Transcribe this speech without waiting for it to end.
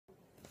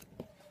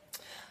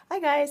Hi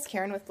guys,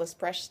 Karen with List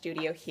Brush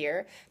Studio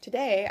here.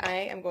 Today I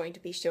am going to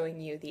be showing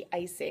you the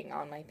icing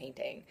on my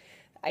painting.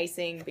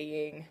 Icing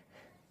being,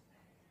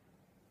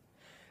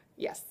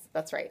 yes,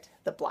 that's right,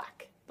 the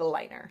black, the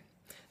liner.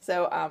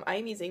 So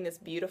I'm using this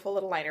beautiful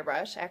little liner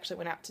brush. I actually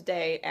went out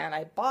today and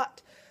I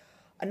bought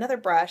another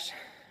brush,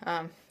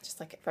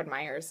 just like at Fred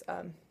Meyer's,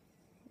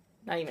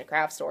 not even a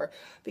craft store,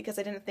 because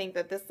I didn't think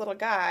that this little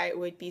guy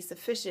would be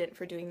sufficient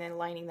for doing the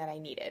lining that I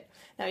needed.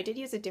 Now I did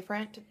use a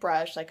different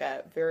brush, like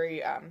a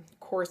very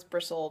coarse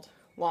bristled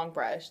long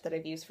brush that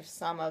I've used for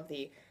some of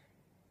the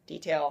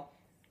detail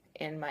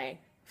in my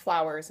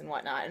flowers and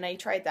whatnot, and I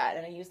tried that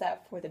and I used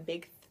that for the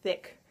big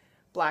thick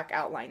black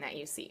outline that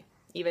you see.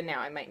 Even now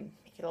I might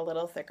make it a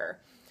little thicker.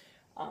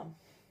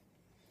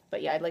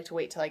 But yeah, I'd like to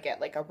wait till I get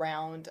like a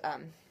round,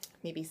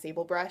 maybe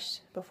sable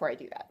brush before I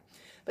do that.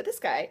 But this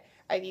guy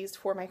I've used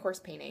for my course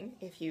painting,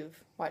 if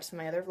you've watched some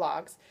of my other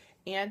vlogs,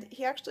 and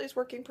he actually is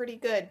working pretty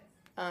good.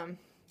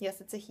 Yes,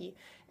 it's a he,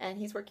 and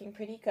he's working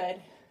pretty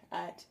good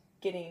at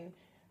getting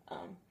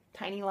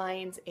tiny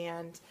lines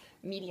and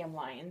medium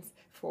lines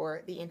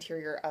for the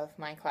interior of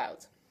my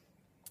clouds.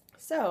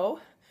 So,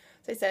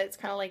 as I said, it's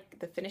kind of like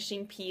the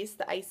finishing piece,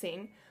 the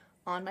icing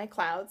on my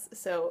clouds,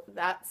 so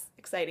that's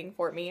exciting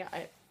for me.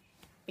 It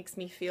makes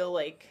me feel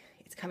like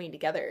it's coming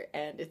together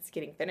and it's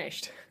getting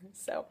finished.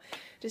 So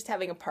just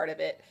having a part of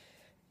it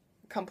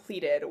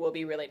completed will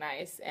be really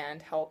nice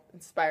and help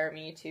inspire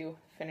me to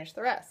finish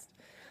the rest.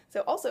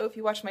 So also, if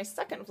you watch my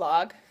second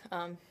vlog,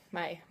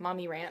 my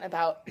mommy rant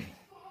about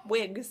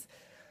wigs,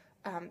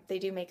 they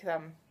do make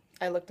them.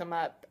 I looked them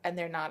up and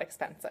they're not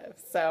expensive.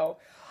 So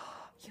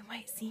you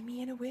might see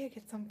me in a wig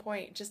at some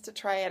point just to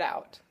try it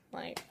out.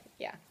 Like,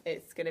 yeah,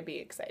 it's gonna be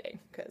exciting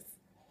because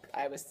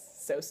I was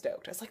so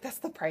stoked. I was like, that's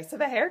the price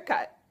of a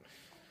haircut.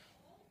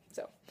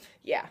 So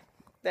yeah,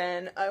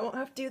 then I won't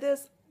have to do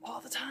this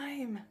all the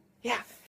time. Yeah,